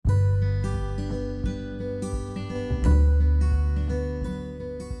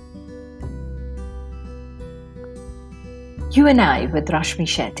You and I with Rashmi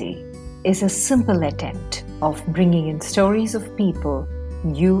Shetty is a simple attempt of bringing in stories of people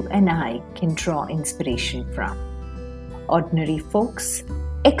you and I can draw inspiration from. Ordinary folks,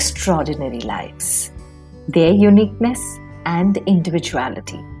 extraordinary lives. Their uniqueness and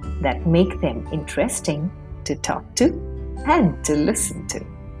individuality that make them interesting to talk to and to listen to.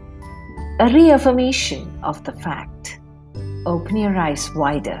 A reaffirmation of the fact: open your eyes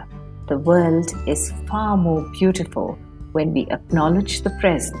wider. The world is far more beautiful when we acknowledge the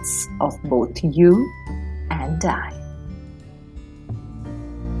presence of both you and I.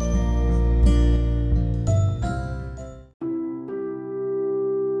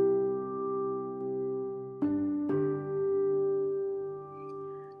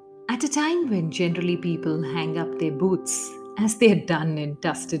 At a time when generally people hang up their boots as they are done and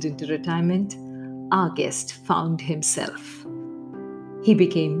dusted into retirement, our guest found himself. He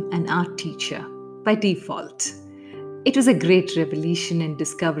became an art teacher by default. It was a great revelation and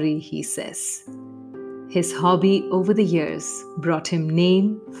discovery, he says. His hobby over the years brought him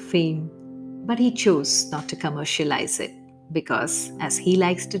name, fame, but he chose not to commercialize it because, as he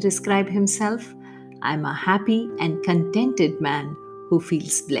likes to describe himself, I'm a happy and contented man who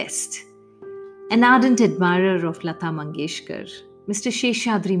feels blessed. An ardent admirer of Lata Mangeshkar, Mr.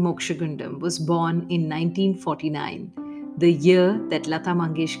 Seshadri Mokshagundam was born in 1949, the year that Lata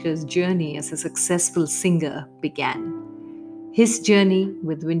Mangeshkar's journey as a successful singer began. His journey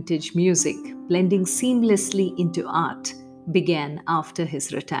with vintage music, blending seamlessly into art, began after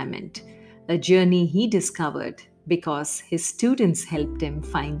his retirement, a journey he discovered because his students helped him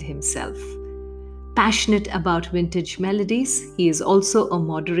find himself. Passionate about vintage melodies, he is also a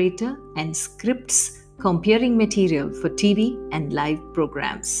moderator and scripts comparing material for TV and live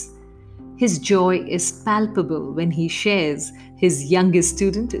programs. His joy is palpable when he shares his youngest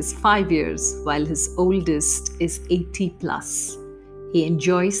student is 5 years while his oldest is 80 plus. He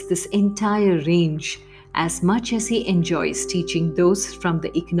enjoys this entire range as much as he enjoys teaching those from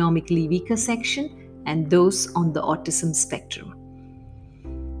the economically weaker section and those on the autism spectrum.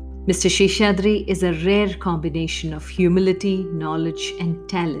 Mr. Seshadri is a rare combination of humility, knowledge, and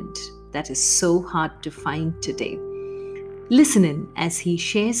talent that is so hard to find today. Listen in as he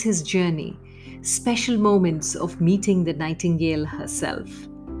shares his journey, special moments of meeting the Nightingale herself.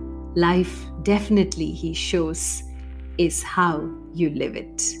 Life, definitely, he shows, is how you live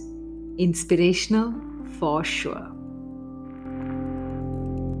it. Inspirational for sure.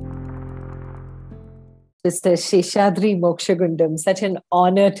 Mr. Seshadri Mokshagundam, such an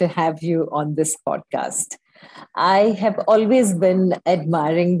honor to have you on this podcast. I have always been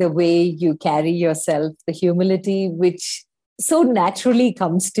admiring the way you carry yourself, the humility which so naturally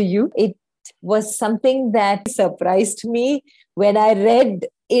comes to you. It was something that surprised me when I read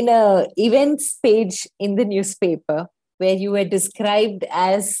in a events page in the newspaper where you were described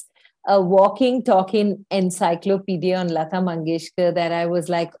as a walking, talking encyclopedia on Lata Mangeshkar, that I was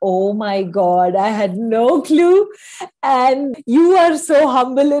like, oh my God, I had no clue. And you are so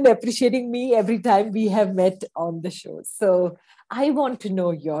humble in appreciating me every time we have met on the show. So I want to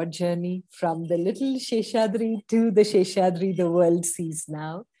know your journey from the little Seshadri to the Seshadri the world sees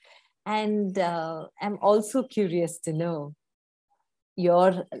now. And I'm also curious to know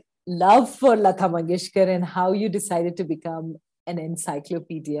your love for Lata Mangeshkar and how you decided to become an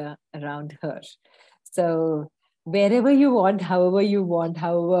encyclopedia around her. So wherever you want,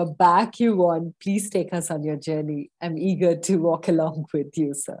 however back you want, please take us on your journey. I'm eager to walk along with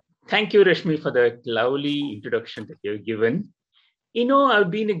you, sir. Thank you, Rashmi, for that lovely introduction that you've given. You know,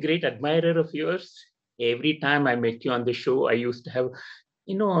 I've been a great admirer of yours. Every time I met you on the show, I used to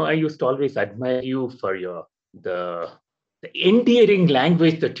always admire you for the endearing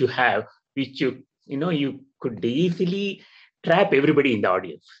language that you have, which you could easily trap everybody in the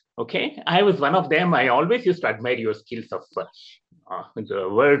audience. Okay, I was one of them. I always used to admire your skills of the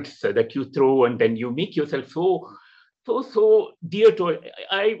words that you throw, and then you make yourself so dear to.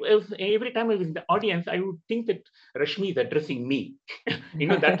 Every time I was in the audience, I would think that Rashmi is addressing me.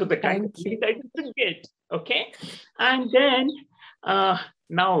 That was the kind of thing I used to get. Okay, and then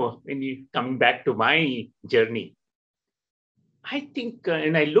now when you coming back to my journey, I think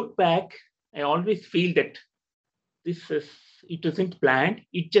when I look back, I always feel that it wasn't planned.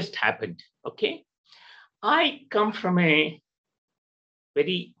 It just happened. Okay, I come from a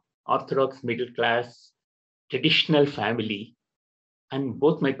very orthodox middle class traditional family, and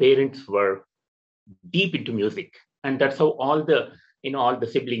both my parents were deep into music, and that's how all the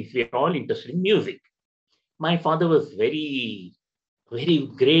siblings, we are all interested in music. My father was very, very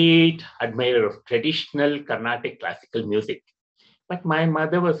great admirer of traditional Carnatic classical music, but my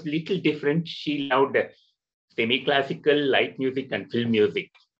mother was little different. She loved semi-classical, light music, and film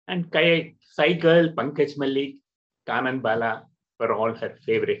music. And Sai Girl, Pankaj Malik, Kanan Bala were all her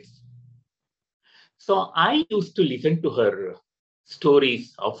favorites. So I used to listen to her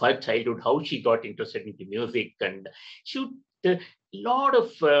stories of her childhood, how she got interested in the music, and she would, a lot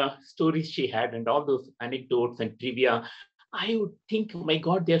of stories she had, and all those anecdotes and trivia. I would think, oh my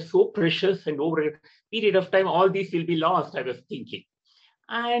God, they're so precious, and over a period of time, all these will be lost. I was thinking,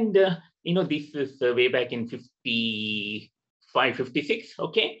 and this is way back in 55, 56.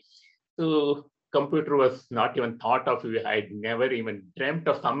 Okay, so computer was not even thought of. I had never even dreamt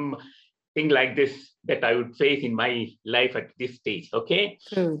of something like this that I would face in my life at this stage. Okay.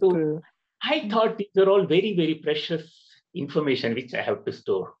 True, So true. I thought these are all very, very precious information which I have to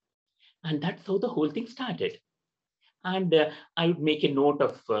store. And that's how the whole thing started. And I would make a note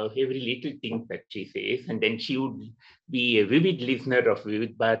of every little thing that she says. And then she would be a vivid listener of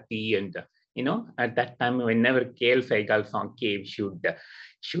Vivid Bharati. And, at that time, whenever KL Saigal song came, she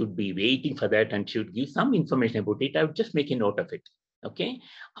would be waiting for that, and she would give some information about it. I would just make a note of it. Okay.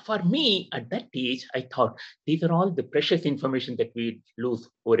 For me, at that age, I thought these are all the precious information that we lose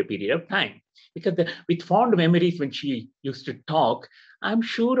over a period of time. Because with fond memories, when she used to talk, I'm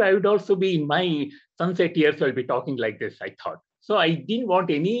sure I would also be in my sunset years, I'll be talking like this, I thought. So I didn't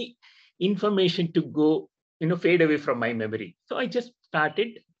want any information to go, fade away from my memory. So I just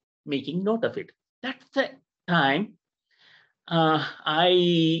started making note of it. That's the time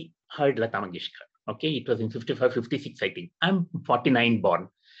I heard Lata Mangeshkar. Okay, it was in 55, 56, I think. I'm 49 born.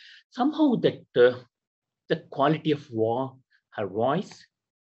 Somehow that the quality of her voice,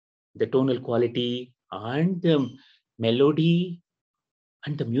 the tonal quality, and the melody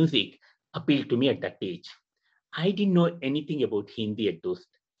and the music appealed to me at that age. I didn't know anything about Hindi at those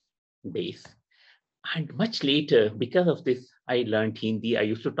days. And much later, because of this, I learned Hindi. I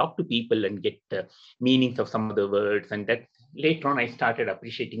used to talk to people and get meanings of some of the words. And that later on, I started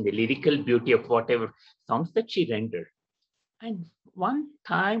appreciating the lyrical beauty of whatever songs that she rendered. And one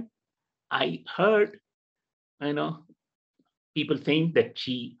time I heard, people saying that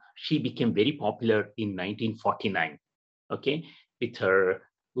she became very popular in 1949, okay, with her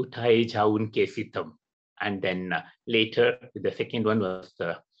Uthai Jaun Ke Sitam. And then later, the second one was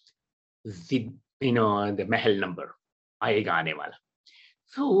Zid, the Mahal number, Aayega Aane Wala.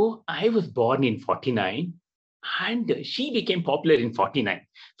 So I was born in 49, and she became popular in 49.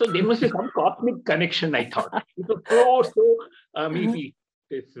 So there must be some cosmic connection, I thought. It was maybe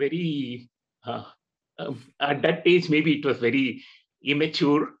it's very, at that age, maybe it was very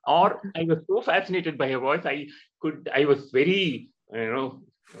immature, or I was so fascinated by her voice, I was very,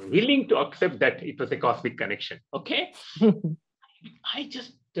 willing to accept that it was a cosmic connection. Okay. I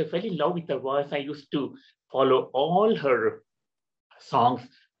just fell in love with her voice. I used to follow all her songs,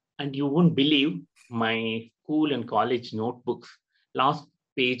 and you won't believe my school and college notebooks, last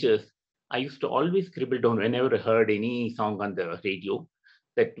pages. I used to always scribble down whenever I heard any song on the radio,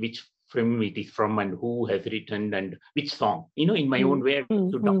 that which film it is from and who has written and which song. In my own way, I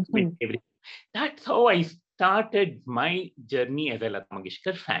used to document everything. That's how I started my journey as a Lata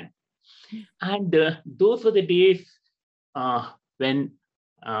Mangeshkar fan. And those were the days when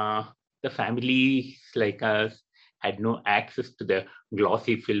the families like us had no access to the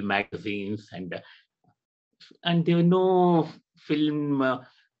glossy film magazines, and there were no film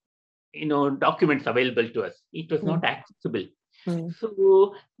documents available to us. It was not accessible.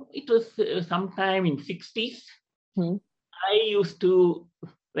 So it was sometime in 60s. I used to,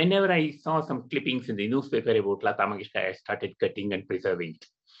 whenever I saw some clippings in the newspaper about Lata Mangeshkar, I started cutting and preserving it.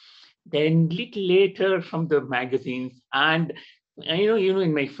 Then little later from the magazines, and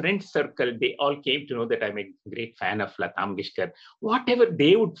in my friends circle, they all came to know that I'm a great fan of Lata Mangeshkar. Whatever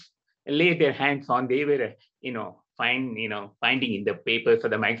they would lay their hands on, they were, finding in the papers or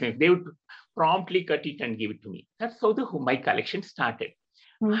the magazines, they would promptly cut it and give it to me. That's how my collection started.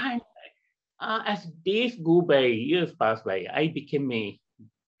 And as days go by, years pass by, I became a,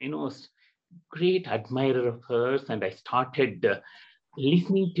 great admirer of hers, and I started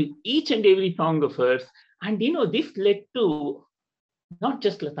listening to each and every song of hers. And this led to not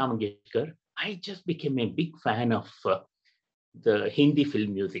just Lata Mangeshkar. I just became a big fan of the Hindi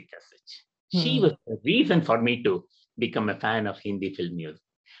film music as such. She was the reason for me to become a fan of Hindi film music.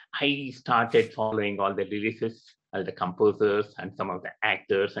 I started following all the lyricists, all the composers, and some of the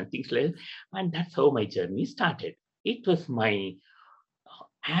actors and things like that. And that's how my journey started. It was my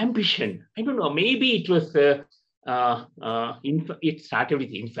ambition. I don't know, maybe it was it started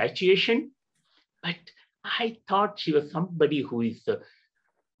with infatuation, but I thought she was somebody who is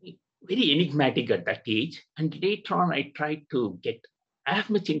very enigmatic at that age. And later on, I tried to get as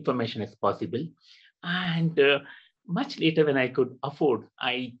much information as possible. And much later, when I could afford,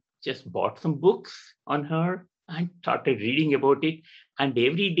 I just bought some books on her and started reading about it. And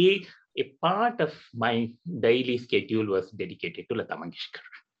every day, a part of my daily schedule was dedicated to Lata Mangeshkar.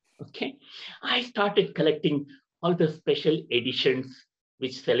 Okay. I started collecting all the special editions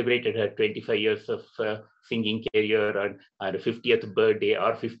which celebrated her 25 years of singing career, or her 50th birthday,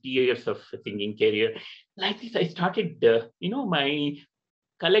 or 50 years of singing career. Like this, I started, my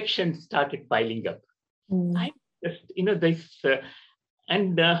collection started piling up. Mm. I just,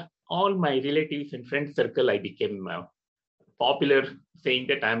 and all my relatives and friend circle, I became popular, saying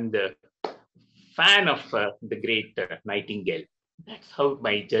that I'm the fan of the great Nightingale. That's how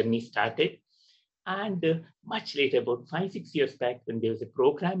my journey started. And much later, about 5, 6 years back, when there was a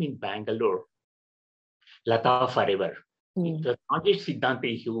program in Bangalore, Lata Forever, it was Nagesh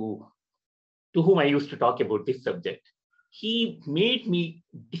Siddhanti to whom I used to talk about this subject. He made me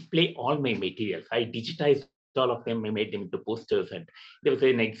display all my materials. I digitized all of them. I made them into posters, and there was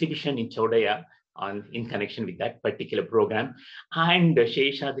an exhibition in Chaudaya in connection with that particular program. And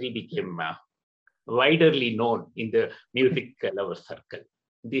Sheshadri became widely known in the music lover circle.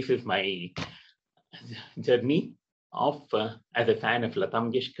 This is my journey of as a fan of Lata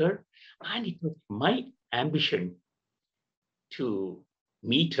Mangeshkar, and it was my ambition to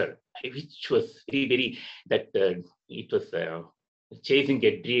meet her, which was very that it was chasing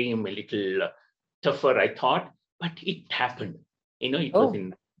a dream a little tougher, I thought, but it happened. It was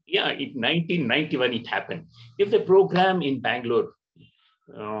in 1991. It happened. There was a program in Bangalore.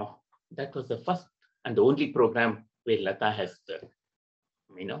 That was the first and the only program where Lata has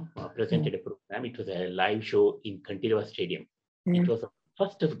presented a program. It was a live show in Kantirava Stadium. It was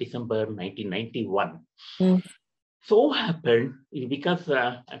 1st of December 1991. So happened because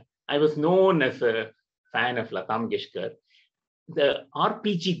I was known as a fan of Lata Mangeshkar. The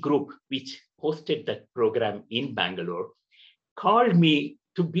RPG group, which hosted that program in Bangalore, called me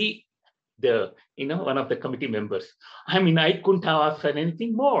to be one of the committee members. I mean, I couldn't have asked for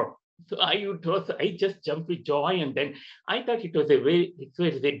anything more. So I just jumped with joy, and then I thought it was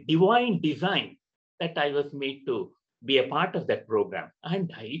a divine design that I was made to be a part of that program.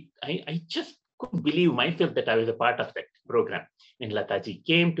 And I just couldn't believe myself that I was a part of that program. When Lataji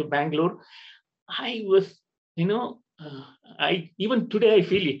came to Bangalore, I was, even today I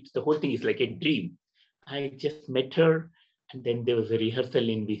feel it. The whole thing is like a dream. I just met her, and then there was a rehearsal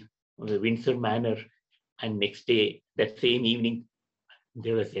in the Windsor Manor, and next day, that same evening,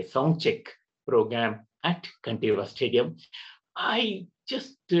 there was a sound check program at Kantirava Stadium. I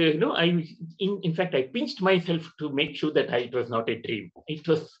just, in fact, I pinched myself to make sure that it was not a dream. It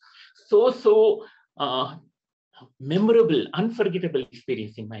was so memorable, unforgettable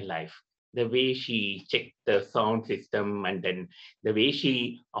experience in my life. The way she checked the sound system, and then the way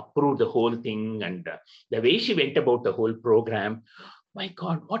she approved the whole thing, and the way she went about the whole program. My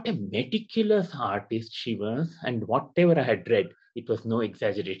God, what a meticulous artist she was. And whatever I had read, it was no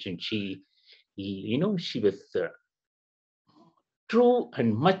exaggeration. She was true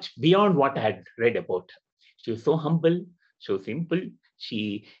and much beyond what I had read about her. She was so humble, so simple.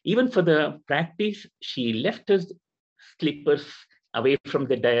 She, even for the practice, she left her slippers away from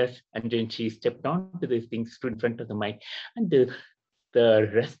the dais, and then she stepped onto these things, stood in front of the mic, and the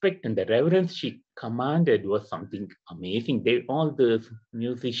respect and the reverence she commanded was something amazing. All the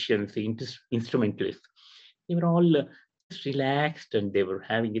musicians, the instrumentalists, they were all just relaxed, and they were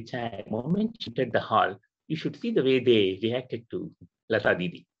having a chat. The moment she entered the hall, you should see the way they reacted to Lata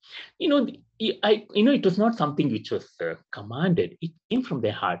Didi. It was not something which was commanded. It came from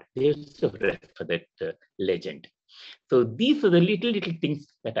their heart. They also respect for that legend. So these are the little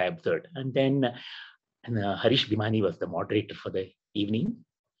things that I observed. And then Harish Bhimani was the moderator for the evening,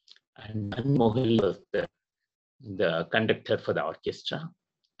 and Anand Mohali was the conductor for the orchestra,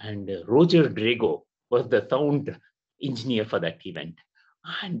 and Roger Drago was the sound engineer for that event.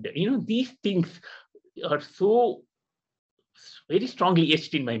 And these things are so very strongly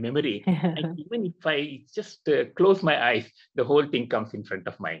etched in my memory. And even if I just close my eyes, the whole thing comes in front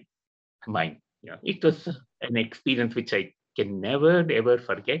of my mind. It was an experience which I can never ever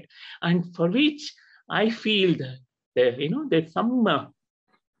forget, and for which I feel that there's some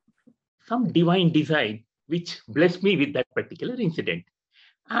divine design which blessed me with that particular incident.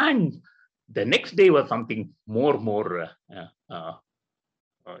 And the next day was something more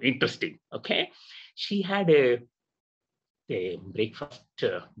interesting. Okay, she had a breakfast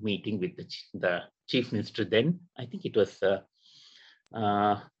meeting with the chief minister. Then I think it was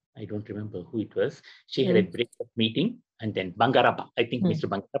I don't remember who it was. She had a breakfast meeting, and then Bangarappa, I think Mr.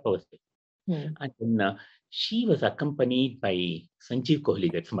 Bangarappa was there. And then she was accompanied by Sanjeev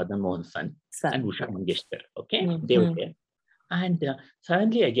Kohli, that's Madan Mohan's son, and Usha Mangeshkar. Okay, they were there. And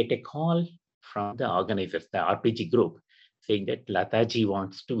suddenly I get a call from the organizers, the RPG group, saying that Lataji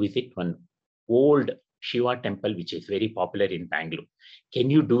wants to visit one old Shiva temple, which is very popular in Bangalore. Can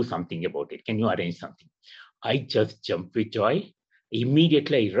you do something about it? Can you arrange something? I just jumped with joy.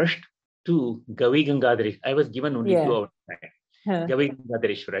 Immediately I rushed to Gavi Gangadhar. I was given only 2 hours time. Gavi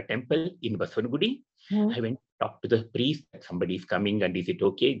Gangadhareshwara temple in Basavangudi. I went to talk to the priest that somebody is coming and is it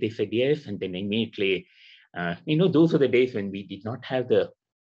okay? They said yes. And then immediately, those are the days when we did not have the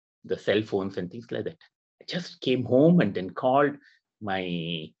cell phones and things like that. I just came home and then called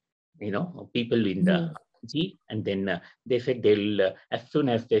my, people in the G, and then they said they'll, as soon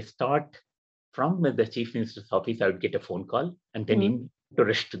as they start from the chief minister's office, I would get a phone call and then to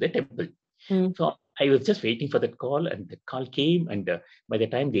rush to the temple. So I was just waiting for that call, and the call came. And by the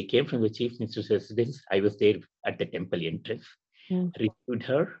time they came from the chief minister's residence, I was there at the temple entrance, received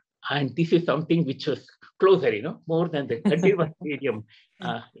her. And this is something which was closer, more than the Kandirva Stadium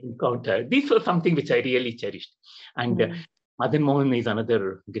encounter. This was something which I really cherished. And Madan Mohan is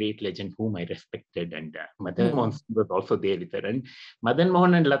another great legend whom I respected. And Madan Mohan was also there with her. And Madan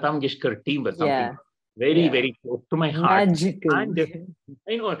Mohan and Lata Mangeshkar team was something very, very close to my heart. Magical. And,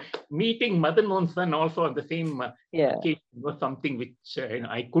 meeting Madan Mohan's son also on the same occasion was something which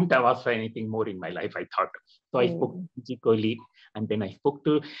I couldn't have asked for anything more in my life, I thought. So I spoke to Sanjeev Kohli, and then I spoke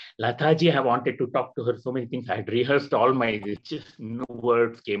to Lataji. I wanted to talk to her so many things. I had rehearsed all my, just no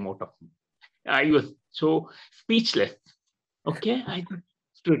words came out of me. I was so speechless. Okay, I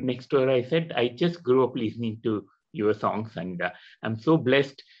stood next to her. I said, I just grew up listening to your songs, and I'm so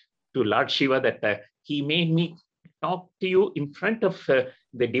blessed to Lord Shiva that he made me talk to you in front of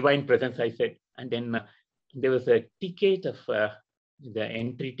the divine presence, I said. And then there was a ticket of the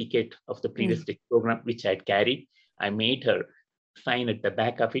entry ticket of the previous program, which I had carried. I made her sign at the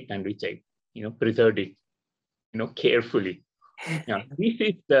back of it, and which I, preserved it, carefully. This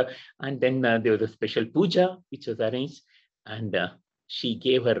is and then there was a special puja which was arranged, and she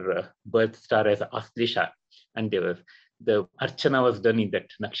gave her birth star as Aslisha, and there was the Archana was done in that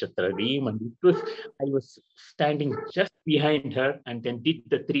Nakshatra Reem, and I was standing just behind her, and then did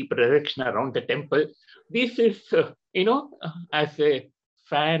the 3 pradakshina around the temple. This is, as a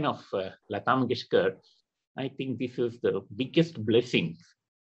fan of Lata Mangeshkar, I think this is the biggest blessings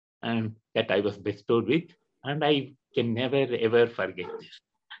and that I was bestowed with, and I can never ever forget this.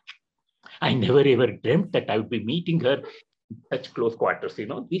 I never ever dreamt that I would be meeting her in such close quarters.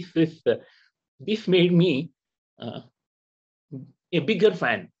 This made me a bigger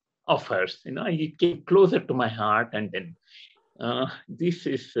fan of hers. It came closer to my heart, and then this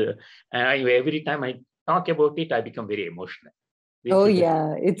is every time I talk about it, I become very emotional.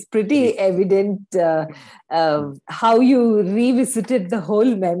 It's pretty evident how you revisited the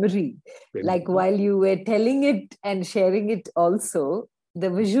whole memory. Like while you were telling it and sharing it also, the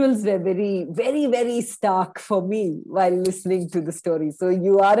visuals were very, very, very stark for me while listening to the story. So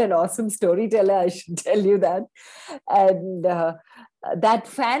you are an awesome storyteller, I should tell you that. And that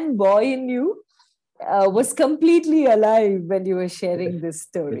fanboy in you was completely alive when you were sharing this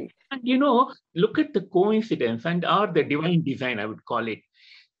story. And look at the coincidence or the divine design, I would call it.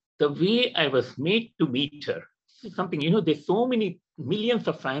 The way I was made to meet her. Something, there's so many millions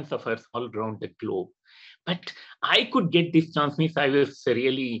of fans of hers all around the globe. But I could get this chance, means I was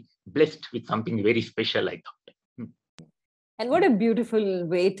really blessed with something very special, I thought. And what a beautiful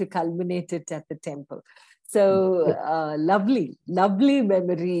way to culminate it at the temple. So lovely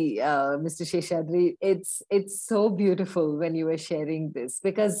memory, Mr. Seshadri. It's so beautiful when you were sharing this,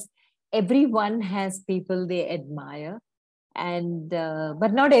 because everyone has people they admire, and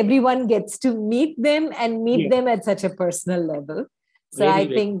but not everyone gets to meet them and meet them at such a personal level. So I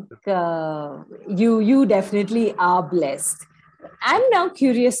think you definitely are blessed. I'm now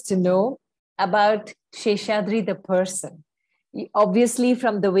curious to know about Seshadri the person. Obviously,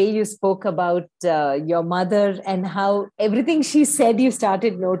 from the way you spoke about your mother and how everything she said you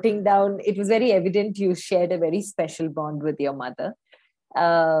started noting down, it was very evident you shared a very special bond with your mother.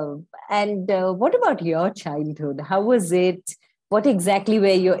 And what about your childhood? How was it? What exactly were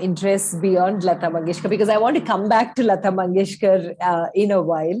your interests beyond Lata Mangeshkar? Because I want to come back to Lata Mangeshkar in a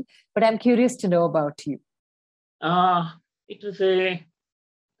while, but I'm curious to know about you. It was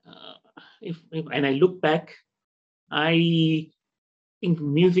when I look back, I think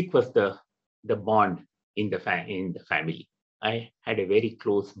music was the bond in the family. I had a very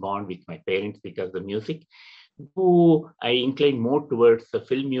close bond with my parents because of the music. Though I inclined more towards the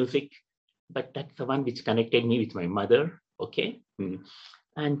film music, but that's the one which connected me with my mother. Okay,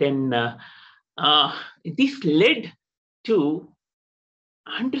 And then this led to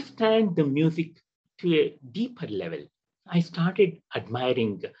understand the music to a deeper level. I started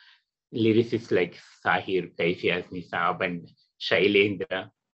admiring lyricists like Sahir, Kaifias Nisab, and Shailendra,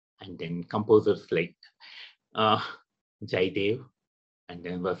 and then composers like uh, Jaidev, and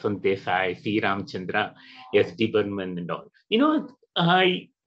then Vasant Desai, C. Ramchandra, S.D. Burman, and all. I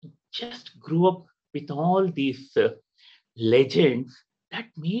just grew up with all these legends that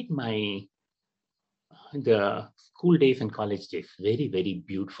made my the school days and college days very, very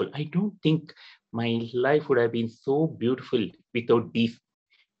beautiful. I don't think my life would have been so beautiful without these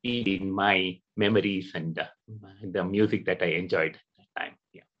in my memories and the music that I enjoyed at that time.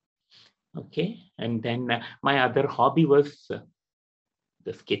 Yeah. Okay. And then my other hobby was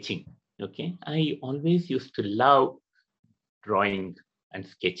the sketching. Okay. I always used to love drawing and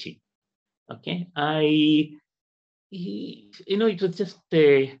sketching. Okay. It was just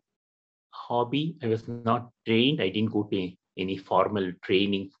a hobby. I was not trained. I didn't go to any formal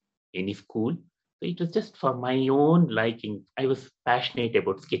training, any school. So it was just for my own liking. I was passionate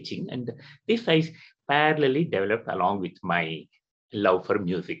about sketching, and this I parallelly developed along with my love for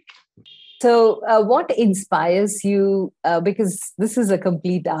music. So, what inspires you? Because this is a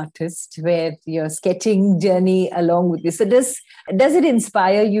complete artist, where your sketching journey along with this. So, does it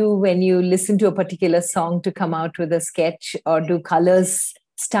inspire you when you listen to a particular song to come out with a sketch, or do colors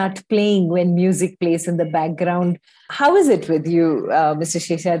start playing when music plays in the background? How is it with you, Mr.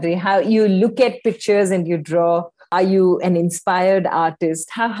 Seshadri? How you look at pictures and you draw? Are you an inspired artist?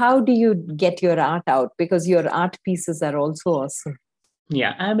 How do you get your art out? Because your art pieces are also awesome.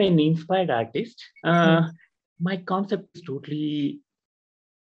 Yeah, I'm an inspired artist. My concept is totally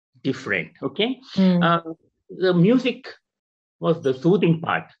different. Okay. The music was the soothing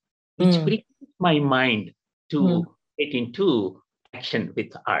part, which brings my mind to get into action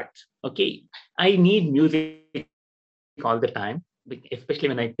with art. Okay. I need music all the time, especially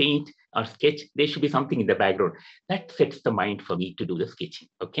when I paint or sketch. There should be something in the background that sets the mind for me to do the sketching.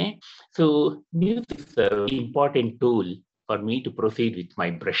 Okay. So music is an important tool for me to proceed with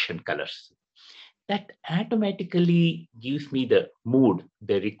my brush and colors. That automatically gives me the mood,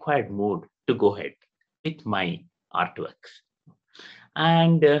 the required mood to go ahead with my artworks.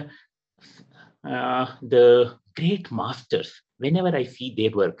 And the great masters, whenever I see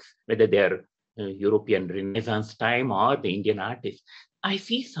their works, whether they are European Renaissance time or the Indian artists, I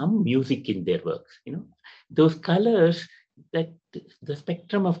see some music in their works. Those colors, that the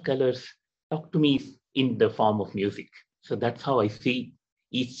spectrum of colors talk to me in the form of music. So that's how I see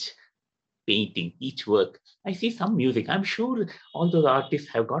each painting, each work. I see some music. I'm sure all those artists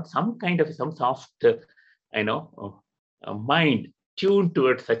have got some kind of some soft, mind tuned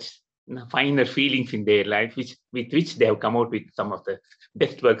towards such finer feelings in their life, with which they have come out with some of the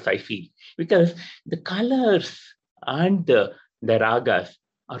best works, I feel. Because the colors and the ragas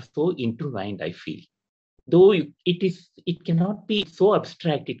are so intertwined, I feel. Though it cannot be so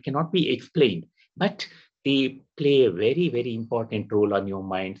abstract, it cannot be explained, but they play a very, very important role on your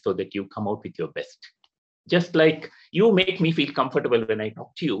mind so that you come out with your best. Just like you make me feel comfortable when I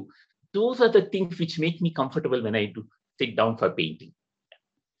talk to you, those are the things which make me comfortable when I do sit down for painting.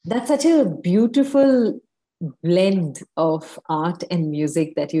 That's such a beautiful blend of art and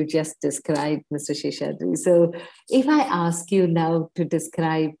music that you just described, Mr. Seshadri. So if I ask you now to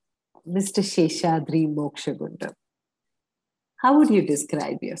describe Mr. Seshadri Mokshagundam, how would you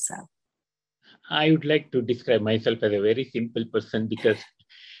describe yourself? I would like to describe myself as a very simple person, because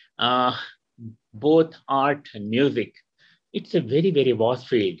both art and music, it's a very, very vast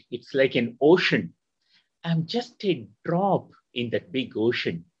field. It's like an ocean. I'm just a drop in that big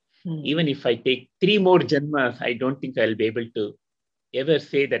ocean. Even if I take 3 more janmas, I don't think I'll be able to ever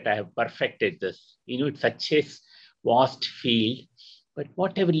say that I have perfected this. It's such a vast field. But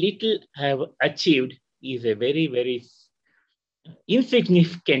whatever little I have achieved is a very, very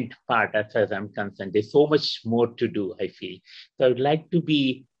insignificant part as far as I'm concerned. There's so much more to do, I feel. So I would like to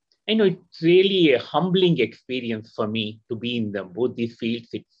be, it's really a humbling experience for me to be in both these fields.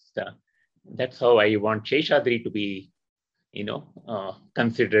 That's how I want Seshadri to be,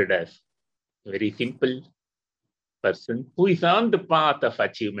 considered as a very simple person who is on the path of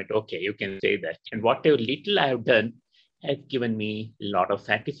achievement. Okay, you can say that. And whatever little I have done has given me a lot of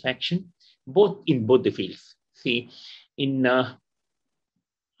satisfaction, in both the fields. See,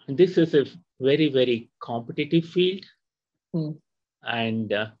 this is a very, very competitive field.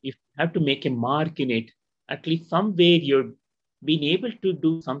 And if you have to make a mark in it, at least somewhere you're being able to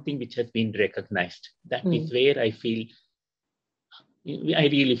do something which has been recognized. That is where I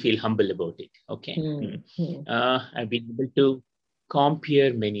really feel humble about it. Okay. I've been able to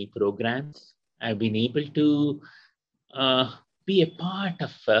compare many programs. I've been able to be a part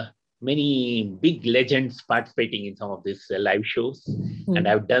of many big legends participating in some of these live shows. And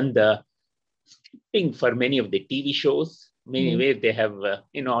I've done the scripting for many of the TV shows, where they have,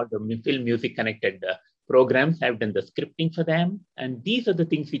 all the film music connected programs. I've done the scripting for them. And these are the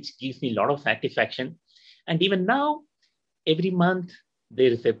things which gives me a lot of satisfaction. And even now, every month,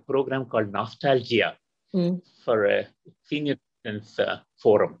 there is a program called Nostalgia for a senior citizens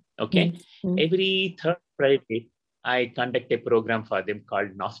forum. Okay. Every third Friday, I conduct a program for them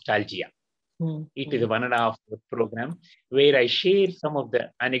called Nostalgia. It is a 1.5-hour program where I share some of the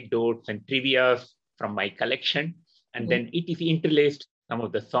anecdotes and trivia from my collection. And then it is interlaced some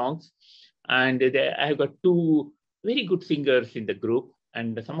of the songs. And I have got 2 very good singers in the group.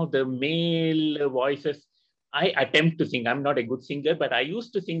 And some of the male voices, I attempt to sing. I'm not a good singer, but I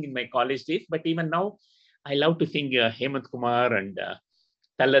used to sing in my college days. But even now, I love to sing Hemant Kumar and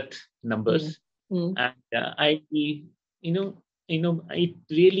Talat numbers. And it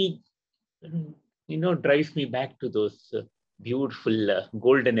really, drives me back to those beautiful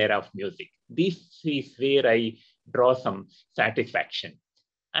golden era of music. This is where I draw some satisfaction.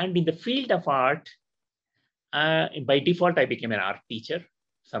 And in the field of art, by default, I became an art teacher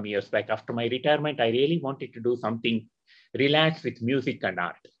some years back. After my retirement, I really wanted to do something relaxed with music and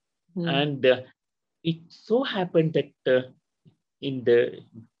art. And it so happened that in the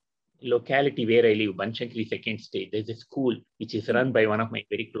locality where I live, Banshankari Second State, there's a school which is run by one of my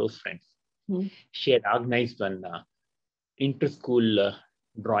very close friends. She had organized one inter-school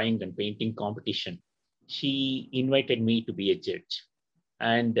drawing and painting competition. She invited me to be a judge.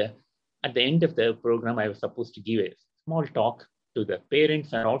 And at the end of the program, I was supposed to give a small talk to the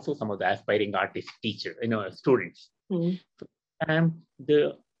parents and also some of the aspiring artist students.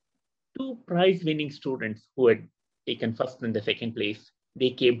 The 2 prize-winning students who had taken first and the second place,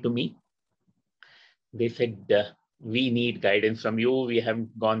 they came to me. They said, we need guidance from you. We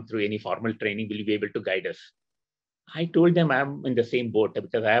haven't gone through any formal training. Will you be able to guide us? I told them I'm in the same boat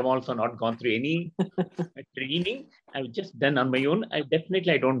because I have also not gone through any training. I've just done on my own. I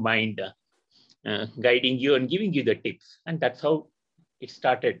don't mind guiding you and giving you the tips. And that's how it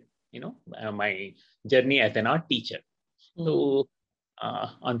started, my journey as an art teacher. So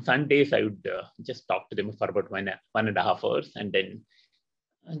on Sundays, I would just talk to them for about 1.5 hours. And then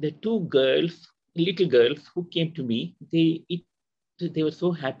the 2 little girls who came to me, they were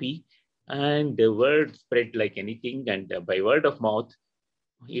so happy. And the word spread like anything. And by word of mouth,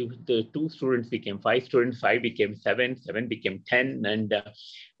 the 2 students became 5 students, 5 became 7, 7 became 10. And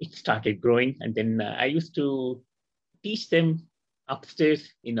it started growing. And then I used to teach them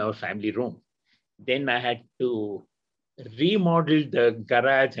upstairs in our family room. Then I had to remodel the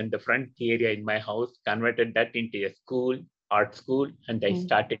garage and the front area in my house, converted that into a school, art school. And I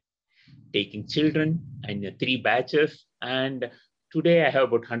started taking children in 3 batches. And today I have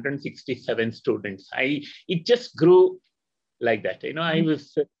about 167 students. It just grew like that.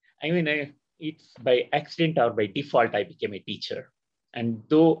 It's by accident or by default, I became a teacher. And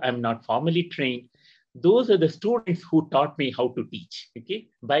though I'm not formally trained, those are the students who taught me how to teach. Okay,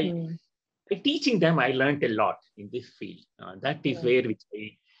 by teaching them, I learned a lot in this field. That is where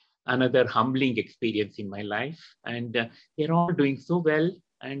another humbling experience in my life. And they're all doing so well.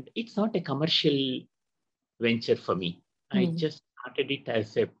 And it's not a commercial venture for me. I just started it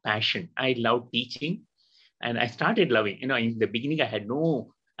as a passion. I love teaching. And I started loving, in the beginning,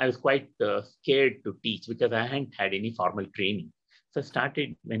 I was quite scared to teach because I hadn't had any formal training. So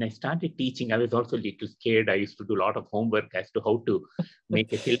when I started teaching, I was also a little scared. I used to do a lot of homework as to how to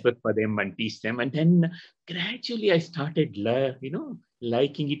make a syllabus for them and teach them. And then gradually I started,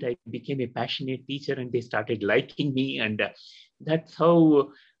 liking it. I became a passionate teacher and they started liking me. And that's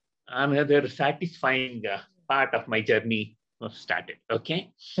how another satisfying part of my journey was started.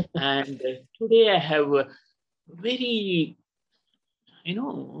 Okay. And today I have very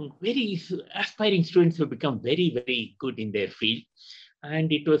aspiring students who become very, very good in their field.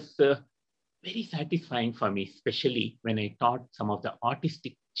 And it was very satisfying for me, especially when I taught some of the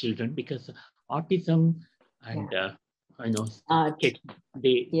autistic children, because autism and,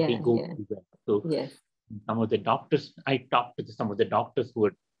 they go together. So some of the doctors, I talked to some of the doctors who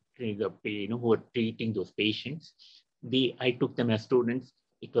were treating those patients. I took them as students.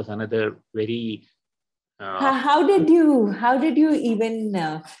 It was another very how did you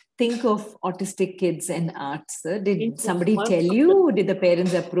even think of autistic kids and art, sir? Did somebody tell you? Did the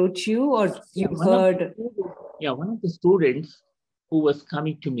parents approach you, or you heard? One of the students who was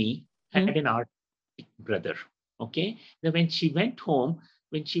coming to me had an artistic brother. Okay, then when she went home,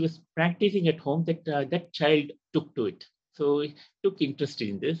 when she was practicing at home, that child took to it. So I took interest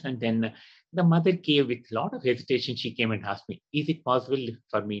in this. And then the mother came with a lot of hesitation. She came and asked me, is it possible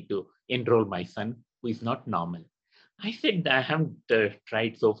for me to enroll my son who is not normal? I said, I haven't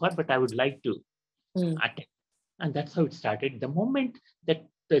tried so far, but I would like to attend. And that's how it started. The moment that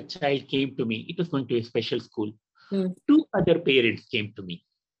the child came to me, it was going to a special school. Two other parents came to me.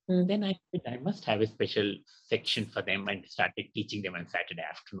 Then I said, I must have a special section for them, and started teaching them on Saturday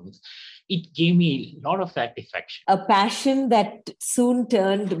afternoons. It gave me a lot of satisfaction. A passion that soon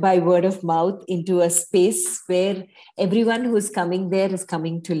turned by word of mouth into a space where everyone who is coming there is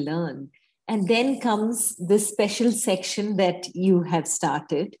coming to learn. And then comes this special section that you have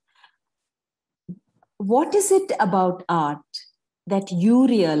started. What is it about art that you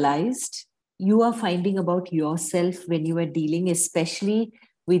realized you are finding about yourself when you are dealing, especially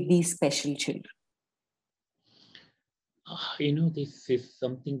with these special children? This is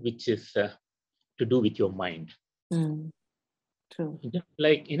something which is to do with your mind. True. Just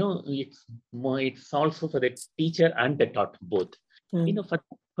like, it's also for the teacher and the taught both. For that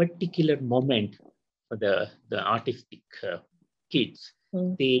particular moment, for the artistic kids,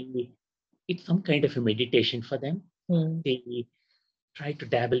 it's some kind of a meditation for them. They try to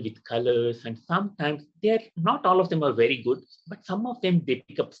dabble with colors, and sometimes not all of them are very good, but some of them, they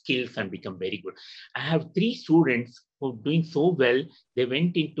pick up skills and become very good. I have 3 students who are doing so well. They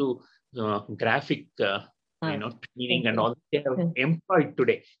went into graphic training and all. They are employed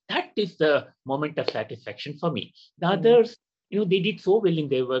today. That is the moment of satisfaction for me. The others, they did so well in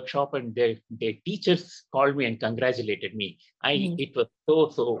their workshop, and their teachers called me and congratulated me. It was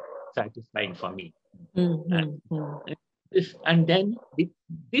so satisfying for me. And then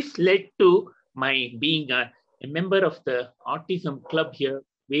this led to my being a member of the autism club here,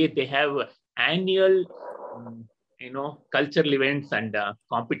 where they have annual, cultural events and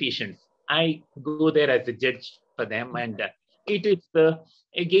competitions. I go there as a judge for them, and it is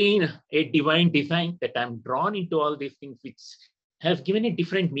again a divine design that I'm drawn into all these things, which has given a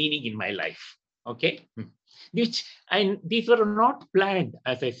different meaning in my life. Okay, these were not planned,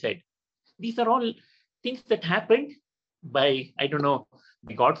 as I said. These are all things that happened by, I don't know,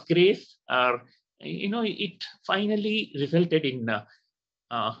 by God's grace, or it finally resulted in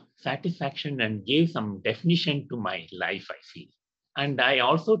satisfaction and gave some definition to my life, I feel. And I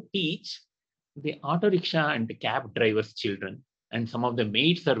also teach the auto rickshaw and the cab drivers' children, and some of the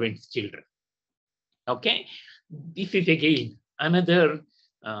maid servants' children. Okay, this is again another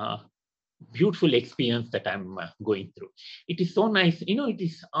beautiful experience that I'm going through. It is so nice. It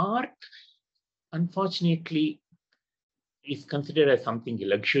is art, unfortunately, is considered as something, a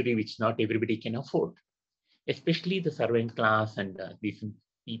luxury which not everybody can afford, especially the servant class and these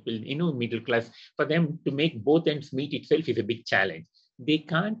people, middle class. For them to make both ends meet itself is a big challenge. They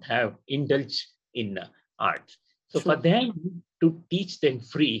can't indulge in art. So for them to teach them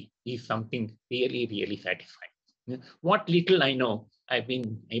free is something really, really satisfying. What little I know, I've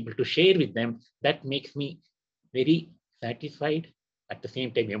been able to share with them, that makes me very satisfied, at the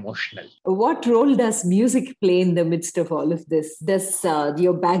same time emotional. What role does music play in the midst of all of this? Does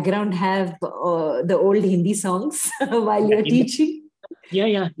your background have the old Hindi songs while you're teaching?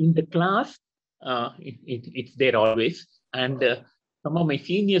 In the class, it's there always. And some of my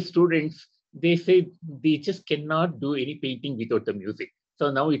senior students, they say they just cannot do any painting without the music. So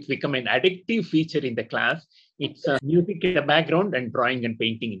now it's become an addictive feature in the class. It's music in the background and drawing and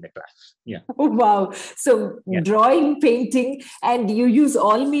painting in the class. Yeah. Oh, wow. So drawing, painting, and you use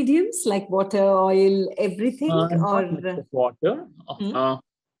all mediums like water, oil, everything? Not much of water,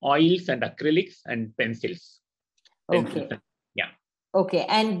 oils and acrylics and pencils. Okay. Okay.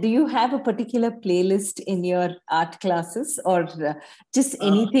 And do you have a particular playlist in your art classes, or just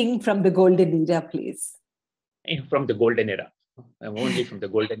anything from the golden era, please? From the golden era. Only from the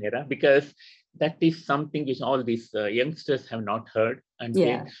golden era, because that is something which all these youngsters have not heard, and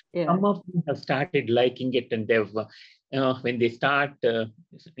some of them have started liking it, and they've when they start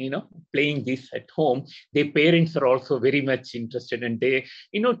playing this at home, their parents are also very much interested, and they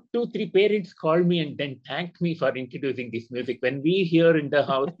 2-3 parents call me and then thank me for introducing this music. When we here in the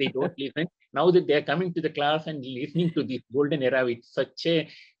house, they don't listen. Now that they're coming to the class and listening to this golden era, it's such a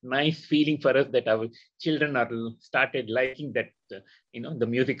nice feeling for us that our children are started liking that, the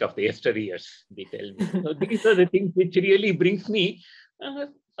music of the yesteryears, they tell me. So these are the things which really brings me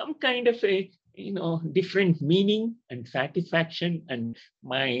some kind of a, different meaning and satisfaction. And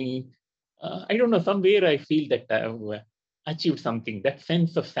my, I don't know, somewhere I feel that I've achieved something. That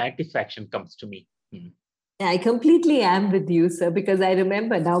sense of satisfaction comes to me. I completely am with you, sir, because I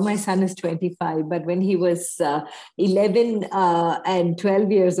remember now my son is 25, but when he was 11 and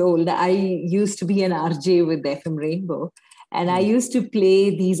 12 years old, I used to be an RJ with FM Rainbow. And I used to play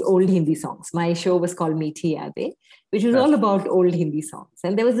these old Hindi songs. My show was called Meethi Yadein, which was all about old Hindi songs.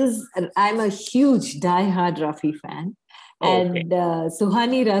 And there was this, I'm a huge die-hard Rafi fan. And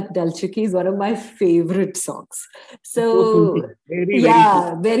Suhani Raat Dal Chuki is one of my favorite songs. So,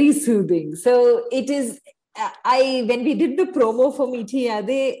 very soothing. So it is, when we did the promo for Meethi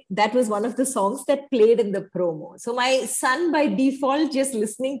Yadein, that was one of the songs that played in the promo. So my son, by default, just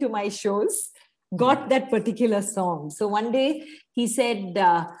listening to my shows, got that particular song. So one day he said,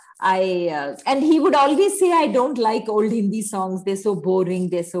 and he would always say, I don't like old Hindi songs. They're so boring.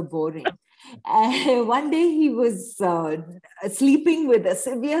 They're so boring. One day he was sleeping with a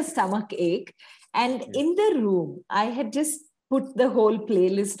severe stomach ache. And in the room, I had just put the whole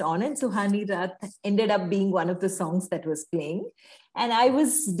playlist on, and Suhani Raat ended up being one of the songs that was playing. And I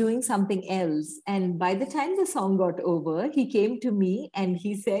was doing something else. And by the time the song got over, he came to me and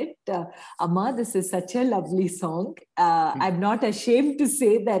he said, Amma, this is such a lovely song. I'm not ashamed to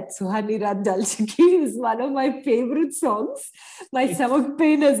say that Suhani Raat Dal Chuki is one of my favorite songs. My stomach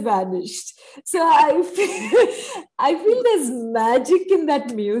pain has vanished. So I feel there's magic in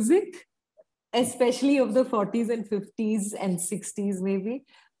that music, especially of the 40s and 50s and 60s maybe,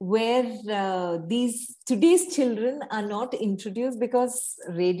 where today's children are not introduced because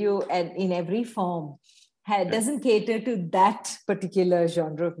radio in every form doesn't cater to that particular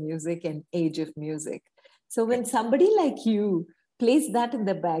genre of music and age of music. So when somebody like you plays that in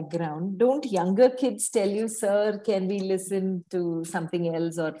the background, don't younger kids tell you, sir, can we listen to something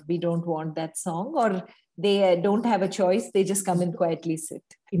else, or we don't want that song, or they don't have a choice, they just come and quietly sit?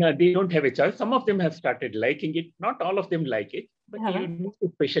 They don't have a choice. Some of them have started liking it. Not all of them like it, but you need a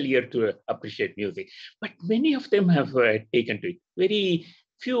special ear to appreciate music. But many of them have taken to it. Very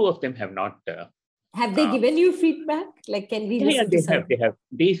few of them have not. Have they given you feedback? Like, can we listen to something? They have.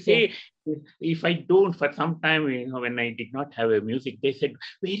 They say, if I don't, for some time, when I did not have a music, they said,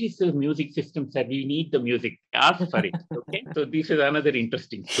 where is the music system, sir? We need the music. Ask for it. Okay. So this is another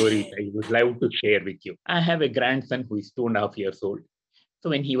interesting story I would love to share with you. I have a grandson who is 2.5 years old. So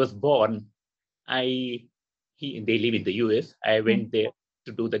when he was born, they live in the US. I went there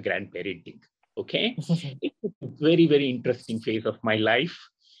to do the grandparenting. Okay. It's a very, very interesting phase of my life.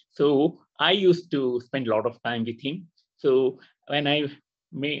 So I used to spend a lot of time with him. So when I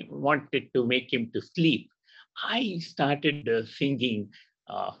wanted to make him to sleep, I started singing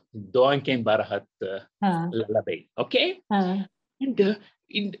Doanken Barahat lullaby. Okay. And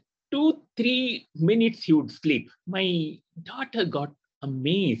in 2-3 minutes, he would sleep. My daughter got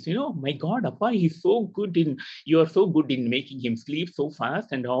amazed. My God, Appa, you are so good in making him sleep so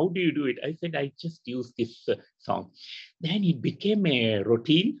fast. And how do you do it? I said, I just use this song. Then it became a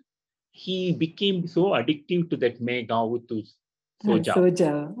routine. He became so addictive to that Me Gaun Tu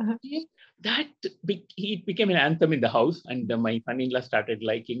Soja. It became an anthem in the house. And my son-in-law started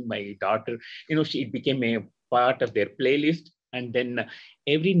liking my daughter. It became a part of their playlist. And then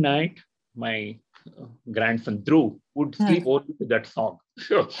every night, my grandson Dhruv would sleep only to that song.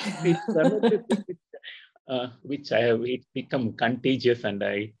 So this which it's become contagious, and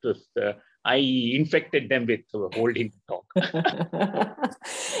I infected them with holding talk.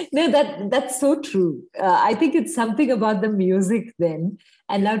 No, that's so true. I think it's something about the music then.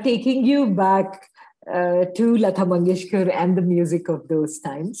 And now taking you back to Lata Mangeshkar and the music of those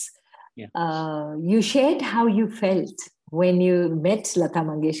times, you shared how you felt when you met Lata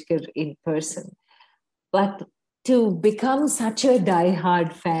Mangeshkar in person. But to become such a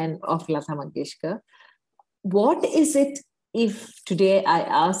die-hard fan of Lata Mangeshkar, what is it if today I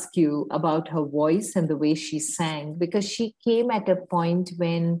ask you about her voice and the way she sang? Because she came at a point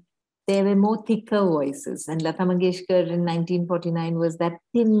when there were more thicker voices, and Lata Mangeshkar in 1949 was that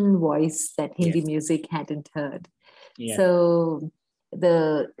thin voice that Hindi music hadn't heard. So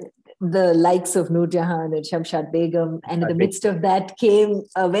the likes of Noor Jahan and Shamshad Begum, and in the midst of that came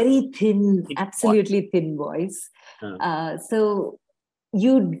a very thin, absolutely thin voice. So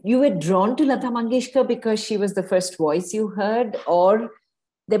you were drawn to Lata Mangeshkar because she was the first voice you heard, or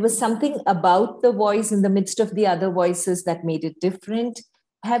there was something about the voice in the midst of the other voices that made it different?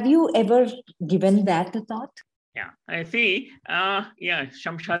 Have you ever given that a thought? Yeah, I see.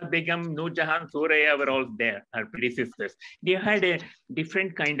 Shamshad Begum, Noor Jahan, Soraya were all there, her predecessors. They had a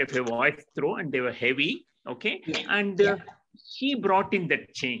different kind of a voice throw, and they were heavy, okay? And she brought in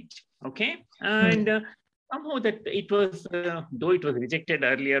that change, okay? And somehow that it was, though it was rejected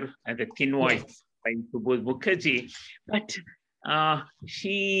earlier as a thin voice by Subodh Mukherjee, but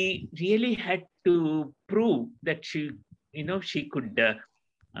she really had to prove that she could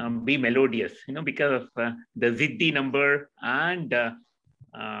be melodious, because of the Ziddi number and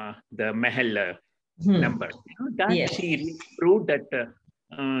the Mahal number. That Yes. she really proved that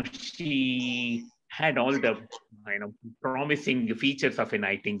she had all the promising features of a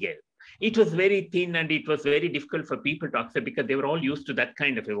nightingale. It was very thin and it was very difficult for people to accept because they were all used to that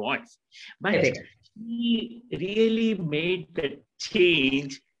kind of a voice. But she really made that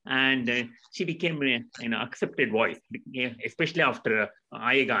change, and she became an accepted voice, especially after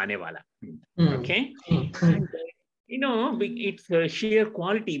Aayega Aane Wala. Okay, and it's a sheer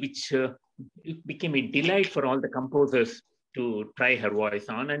quality which it became a delight for all the composers to try her voice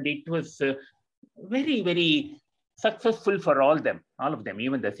on, and it was very, very successful for all of them,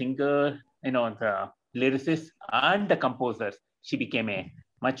 even the singer, the lyricist and the composers. She became a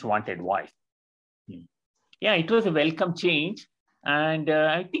much wanted voice. Yeah, it was a welcome change, and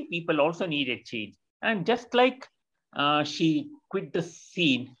I think people also needed change. And just like she quit the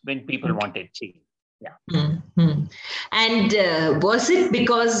scene when people wanted change. Yeah. Mm-hmm. And was it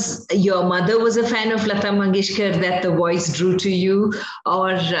because your mother was a fan of Lata Mangeshkar that the voice drew to you,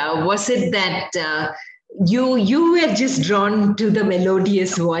 or was it that you were just drawn to the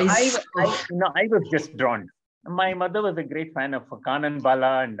melodious voice? I was just drawn. My mother was a great fan of Kanan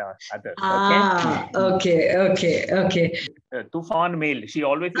Bala and others. Okay. Tufan Mail. She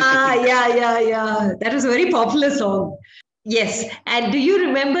always. Yeah. That was a very popular song. Yes. And do you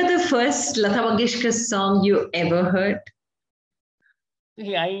remember the first Lata Mangeshkar song you ever heard?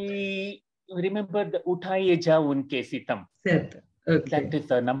 I remember the Uthaiye Ja Unke Sitam. Okay. That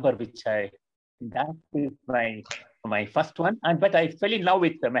is a number which that is my first one. But I fell in love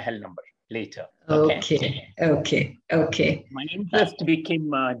with the Mahal number later. Okay. My interest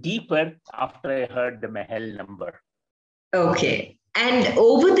became deeper after I heard the Mahal number. Okay. And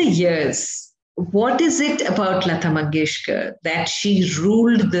over the years, what is it about Lata Mangeshkar that she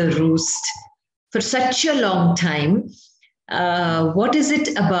ruled the roost for such a long time? What is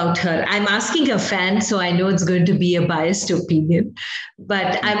it about her? I'm asking a fan, so I know it's going to be a biased opinion,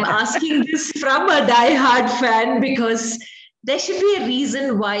 but I'm asking this from a diehard fan because there should be a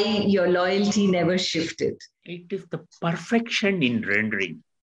reason why your loyalty never shifted. It is the perfection in rendering,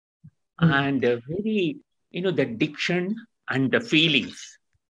 and very, the diction and the feelings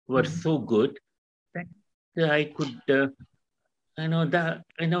were so good that I could,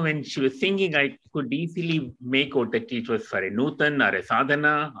 when she was singing, I could easily make out that it was for a Nutan or a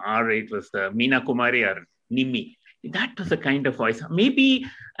Sadhana, or it was Meena Kumari or Nimi. That was a kind of voice. Maybe,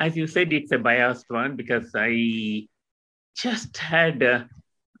 as you said, it's a biased one because I just had,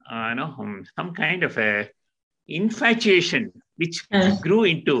 some kind of a infatuation which grew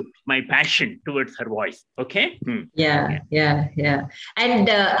into my passion towards her voice. Okay. Yeah. And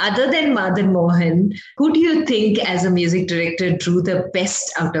other than Madan Mohan, who do you think as a music director drew the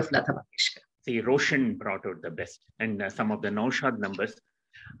best out of Lata Mangeshkar? See, Roshan brought out the best, and some of the Naushad numbers,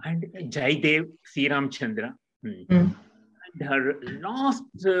 and Jaidev, C. Ramchandra, and her last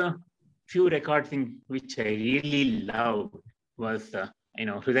few records which I really loved was,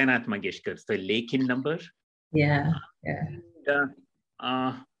 Hridaynath Mangeshkar's the Lekin number. Yeah. And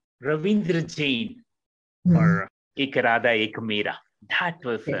Ravindra Jain or Ek Radha Ek Meera. That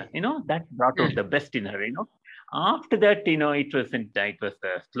was, that brought out the best in her. After that, it was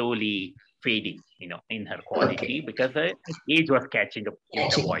slowly fading, in her quality because age was catching up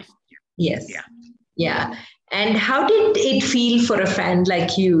with the voice. Yes. Yeah. And how did it feel for a fan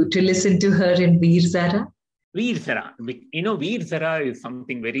like you to listen to her in Veer Zara? Veer Zara. Veer Zara is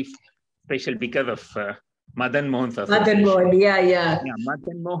something very special because of Madan Mohan's Madan Mohan, yeah.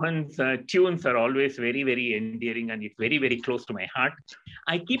 Madan Mohan's tunes are always very, very endearing, and it's very, very close to my heart.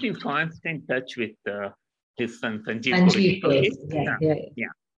 I keep in constant touch with his son Sanjeev. Okay?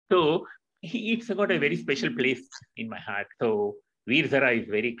 Yeah. So it's got a very special place in my heart. So Veer Zara is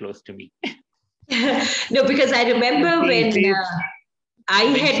very close to me. No, because I remember when I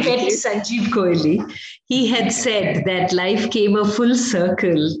had met Sanjeev Kohli, he had said that life came a full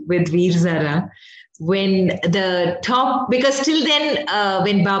circle with Veer Zara. When because till then,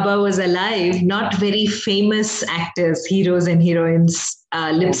 when Baba was alive, not very famous actors, heroes and heroines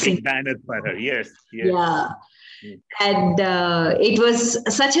lip sync. Banners for her, yes. Yeah. And it was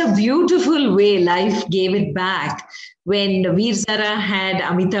such a beautiful way life gave it back when Veer Zara had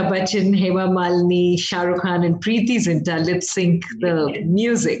Amitabh Bachchan, Hema Malini, Shah Rukh Khan and Preeti Zinta lip sync the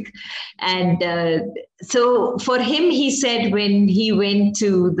music. And so for him, he said when he went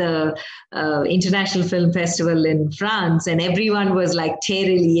to the International Film Festival in France and everyone was like,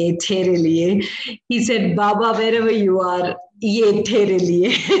 Tere liye, he said, Baba, wherever you are, Ye Tere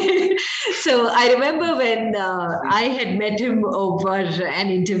Liye. So I remember when I had met him over an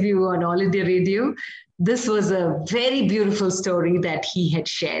interview on All India Radio. This was a very beautiful story that he had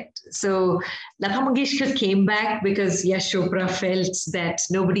shared. So Lata Mangeshkar came back because Yash Chopra felt that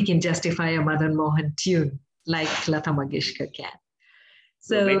nobody can justify a Madan Mohan tune like Lata Mangeshkar can.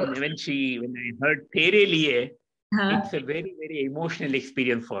 So when I heard Tere Liye, it's a very, very emotional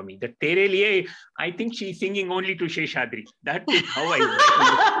experience for me. The Tere Liye, I think she's singing only to Sheshadri. That is how I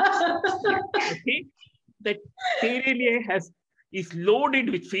okay? That Tere Liye is loaded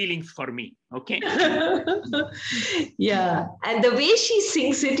with feelings for me. Okay. Yeah. And the way she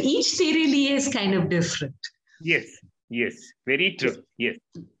sings it, each Tere Liye is kind of different. Yes. Very true. Yes.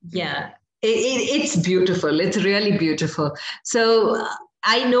 Yeah. It's beautiful. It's really beautiful. So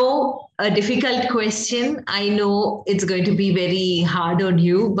I know a difficult question. I know it's going to be very hard on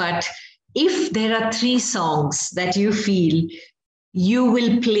you, but if there are 3 songs that you feel you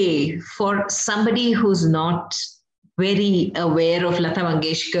will play for somebody who's not very aware of Lata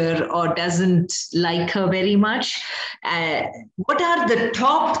Mangeshkar or doesn't like her very much, what are the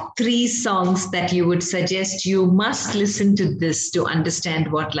top 3 songs that you would suggest you must listen to this to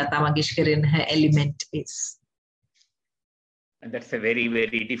understand what Lata Mangeshkar in her element is? And that's a very,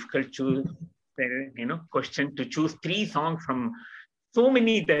 very difficult question to choose 3 songs from so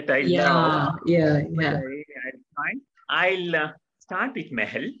many that I love. Yeah. I'll start with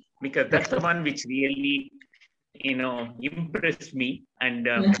Mahal because that's the one which really, impressed me and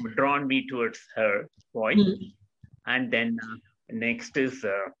drawn me towards her voice. And then next is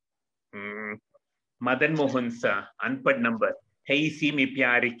Madan Mohan's Unpad number, Hey Si Me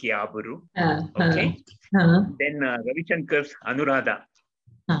Pyare Ki Aburu. Okay. Then Ravi Shankar's Anuradha,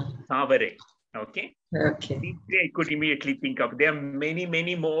 Savare. Okay. These 3 I could immediately think of. There are many,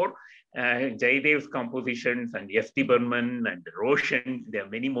 many more. Jaydev's compositions and S.T. Burman and Roshan. There are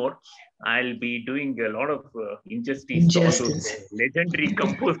many more. I'll be doing a lot of injustice to all those legendary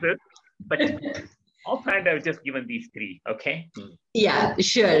composers. But offhand, I've just given these 3. Okay. Yeah,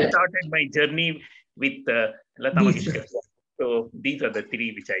 sure. I started my journey with Lata Mangeshkar. So these are the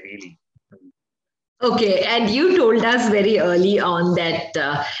 3 which I really. Okay, and you told us very early on that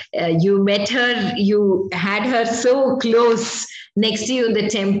you met her, you had her so close next to you in the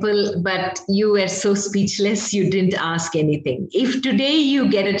temple, but you were so speechless, you didn't ask anything. If today you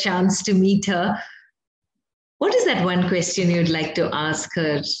get a chance to meet her, what is that one question you'd like to ask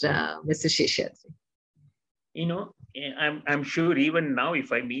her, Mr. Sheshadri? I'm sure even now,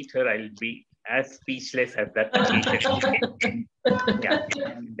 if I meet her, I'll be as speechless as that occasion. Yeah,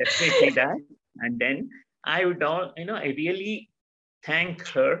 definitely that. And then I would I really thank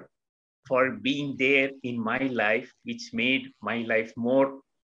her for being there in my life, which made my life more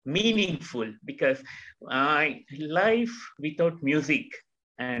meaningful, because life without music,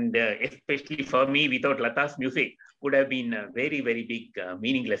 and especially for me, without Lata's music, would have been a very, very big,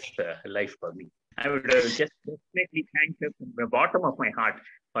 meaningless life for me. I would just definitely thank her from the bottom of my heart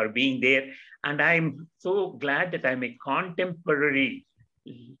for being there. And I'm so glad that I'm a contemporary,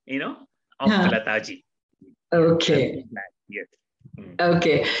 of Lataji. Okay. Yes.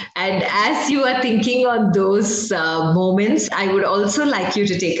 Okay. And as you are thinking on those moments, I would also like you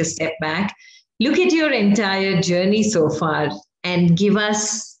to take a step back, look at your entire journey so far, and give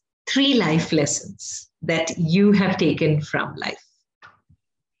us 3 life lessons that you have taken from life.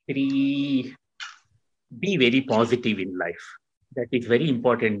 3, be very positive in life. That is very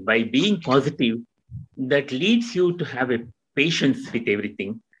important. By being positive, that leads you to have a patience with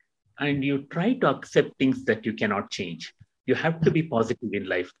everything. And you try to accept things that you cannot change. You have to be positive in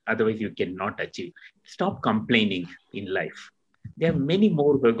life. Otherwise, you cannot achieve. Stop complaining in life. There are many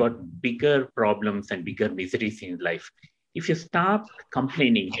more who have got bigger problems and bigger miseries in life. If you stop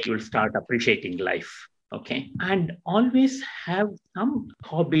complaining, you'll start appreciating life. Okay. And always have some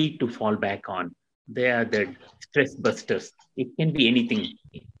hobby to fall back on. They are the stress busters. It can be anything,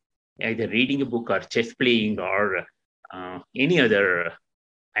 either reading a book or chess playing or any other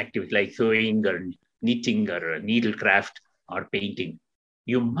activity like sewing or knitting or needlecraft or painting.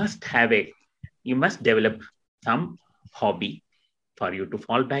 You must develop some hobby for you to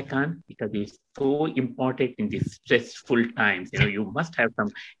fall back on, because it's so important in these stressful times. You must have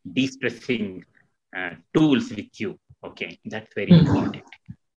some de-stressing tools with you. Okay, that's very important.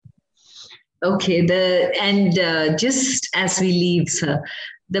 Okay, just as we leave, sir,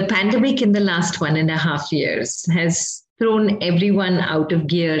 the pandemic in the last 1.5 years has thrown everyone out of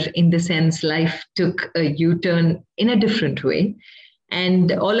gear, in the sense life took a U-turn in a different way.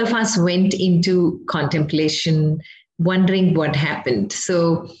 And all of us went into contemplation, wondering what happened.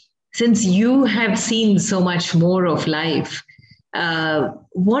 So since you have seen so much more of life,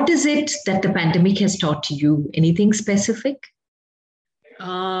 What is it that the pandemic has taught you? Anything specific?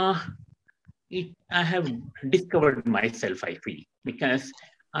 Uh, I have discovered myself, I feel, because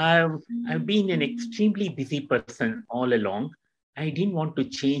I've been an extremely busy person all along. I didn't want to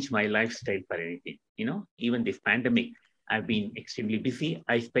change my lifestyle for anything. Even this pandemic, I've been extremely busy.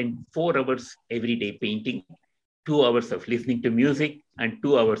 I spend 4 hours every day painting, 2 hours of listening to music, and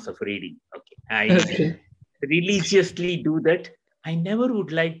 2 hours of reading. Okay. I religiously do that. I never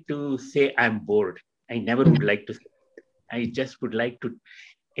would like to say I'm bored. I never would like to. I just would like to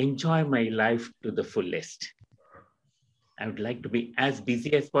enjoy my life to the fullest. I would like to be as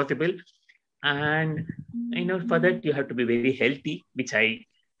busy as possible. And for that, you have to be very healthy, which I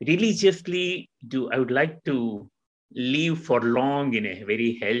religiously do. I would like to live for long in a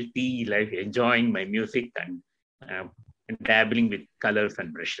very healthy life, enjoying my music and dabbling with colors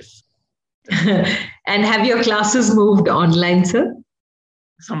and brushes. And have your classes moved online, sir?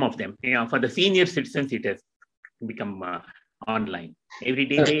 Some of them. For the senior citizens, it has become online. Every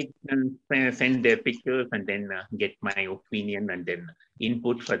day they send their pictures and then get my opinion and then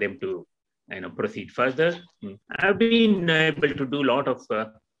input for them to proceed further. I've been able to do a lot of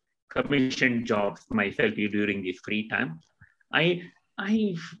commission jobs myself during this free time. I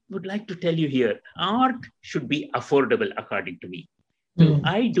would like to tell you here, art should be affordable according to me. So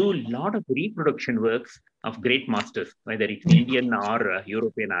I do a lot of reproduction works of great masters, whether it's Indian or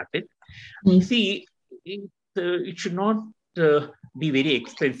European artists. See, it should not be very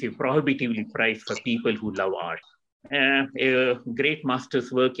expensive, prohibitively priced for people who love art. A great master's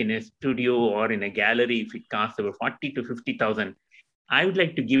work in a studio or in a gallery, if it costs over 40 to 50,000, I would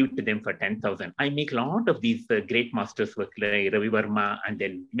like to give it to them for 10,000. I make a lot of these great masters work like Ravi Verma and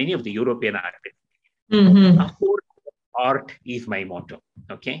then many of the European artists. Art is my motto.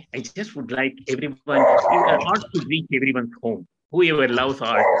 Okay, I just would like everyone, art to reach everyone's home. Whoever loves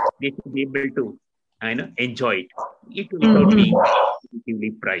art, they should be able to enjoy it without being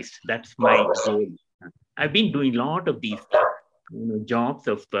relatively priced. That's my goal. I've been doing a lot of these jobs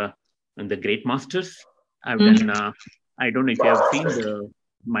of the great masters. I've done. I don't know if you have seen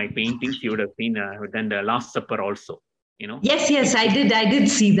my paintings. You would have seen. I've done the Last Supper also. Yes, I did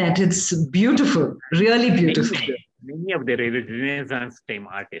see that. It's beautiful, really beautiful. Many of the Renaissance time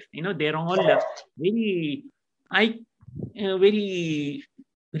artists, they're all very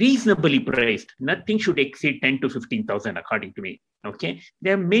reasonably priced. Nothing should exceed 10 to 15,000, according to me. Okay,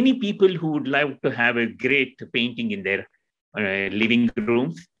 there are many people who would like to have a great painting in their living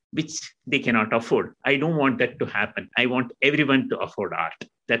rooms, which they cannot afford. I don't want that to happen. I want everyone to afford art.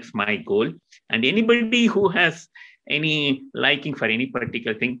 That's my goal. And anybody who has any liking for any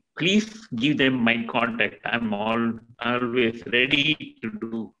particular thing, please give them my contact. I'm always ready to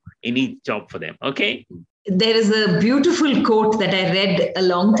do any job for them. Okay. There is a beautiful quote that I read a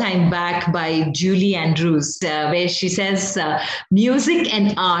long time back by Julie Andrews, where she says, music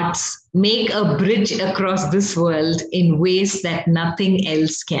and arts make a bridge across this world in ways that nothing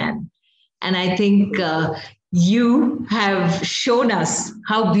else can. And I think you have shown us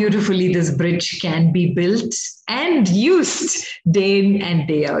how beautifully this bridge can be built and used day in and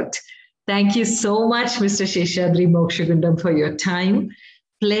day out. Thank you so much, Mr. Seshadri Mokshagundam, for your time.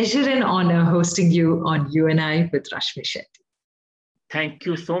 Pleasure and honor hosting you on You and I with Rashmi Shetty. Thank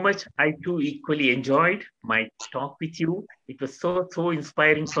you so much. I too equally enjoyed my talk with you. It was so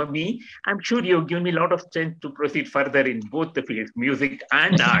inspiring for me. I'm sure you've given me a lot of strength to proceed further in both the fields, music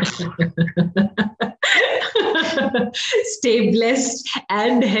and art. Stay blessed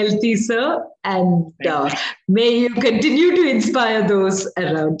and healthy, sir. And may you continue to inspire those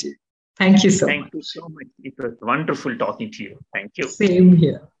around you. Thank you so much. Thank you so much. It was wonderful talking to you. Thank you. Same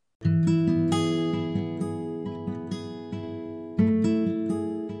here.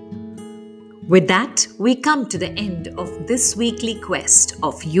 With that, we come to the end of this weekly quest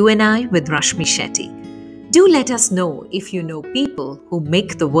of You and I with Rashmi Shetty. Do let us know if you know people who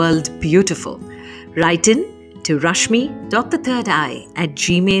make the world beautiful. Write in to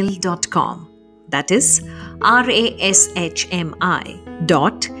rashmi.thethirdeye@gmail.com. That is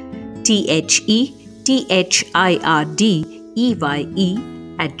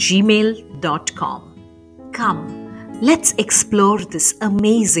rashmi.thhirdeye@gmail.com. Come, let's explore this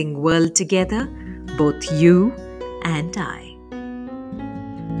amazing world together, both you and I.